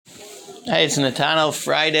Hey, it's Netanel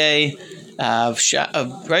Friday,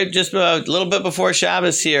 right just a little bit before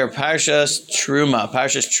Shabbos here, Parshas Truma.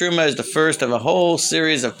 Parshas Truma is the first of a whole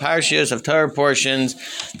series of Parshas, of Torah portions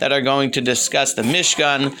that are going to discuss the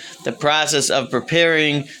Mishkan, the process of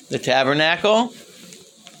preparing the tabernacle,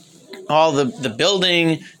 all the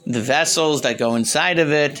building, the vessels that go inside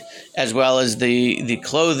of it, as well as the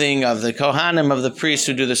clothing of the Kohanim, of the priests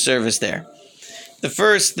who do the service there. The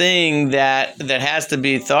first thing that has to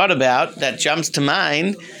be thought about, that jumps to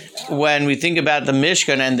mind when we think about the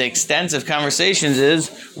Mishkan and the extensive conversations, is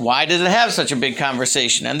why does it have such a big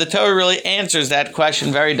conversation? And the Torah really answers that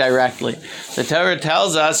question very directly. The Torah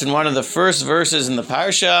tells us in one of the first verses in the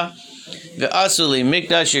Parsha, V'asuli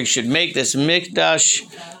mikdash, you should make this mikdash,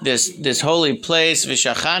 this holy place,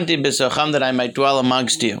 v'shachanti b'socham, that I might dwell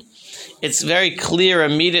amongst you. It's very clear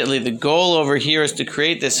immediately. The goal over here is to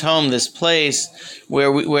create this home, this place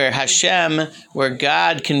where Hashem, where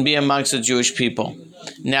God can be amongst the Jewish people.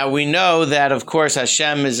 Now we know that, of course,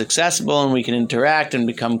 Hashem is accessible and we can interact and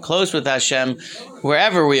become close with Hashem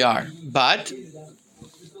wherever we are. But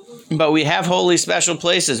we have holy special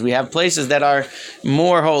places. We have places that are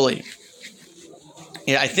more holy.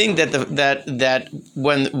 I think that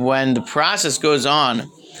when the process goes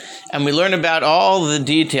on, and we learn about all the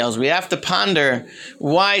details, we have to ponder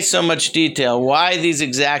why so much detail, why these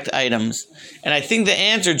exact items. And I think the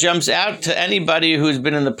answer jumps out to anybody who's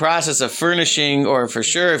been in the process of furnishing, or for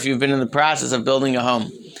sure if you've been in the process of building a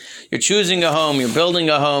home. You're choosing a home, you're building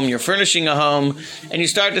a home, you're furnishing a home, and you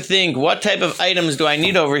start to think, what type of items do I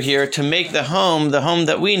need over here to make the home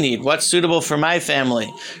that we need? What's suitable for my family?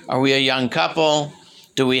 Are we a young couple?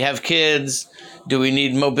 Do we have kids? Do we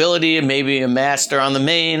need mobility? Maybe a master on the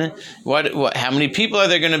main? How many people are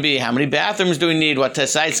there going to be? How many bathrooms do we need? What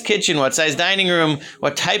size kitchen? What size dining room?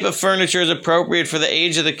 What type of furniture is appropriate for the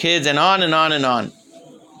age of the kids? And on and on and on.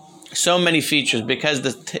 So many features, because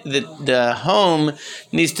the home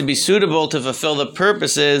needs to be suitable to fulfill the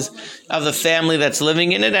purposes of the family that's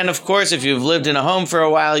living in it. And of course, if you've lived in a home for a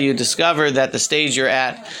while, you discover that the stage you're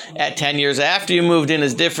at 10 years after you moved in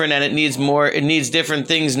is different, and it needs different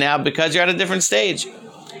things now because you're at a different stage.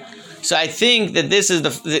 So I think that this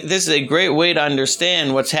is a great way to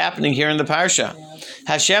understand what's happening here in the Parsha.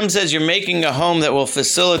 Hashem says you're making a home that will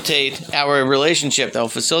facilitate our relationship, that will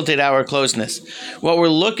facilitate our closeness. What we're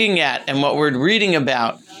looking at and what we're reading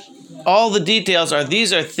about, all the details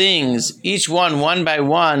these are things, each one by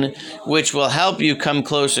one, which will help you come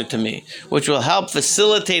closer to me, which will help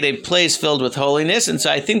facilitate a place filled with holiness. And so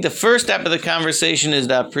I think the first step of the conversation is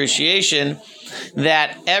the appreciation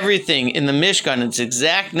that everything in the Mishkan, its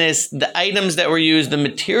exactness, the items that were used, the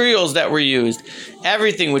materials that were used,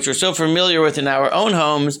 everything which we're so familiar with in our own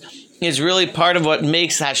homes, is really part of what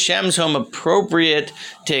makes Hashem's home appropriate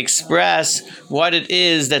to express what it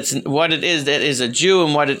is that is a Jew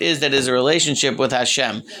and what it is that is a relationship with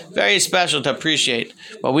Hashem. Very special to appreciate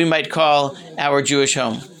what we might call our Jewish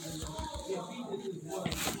home.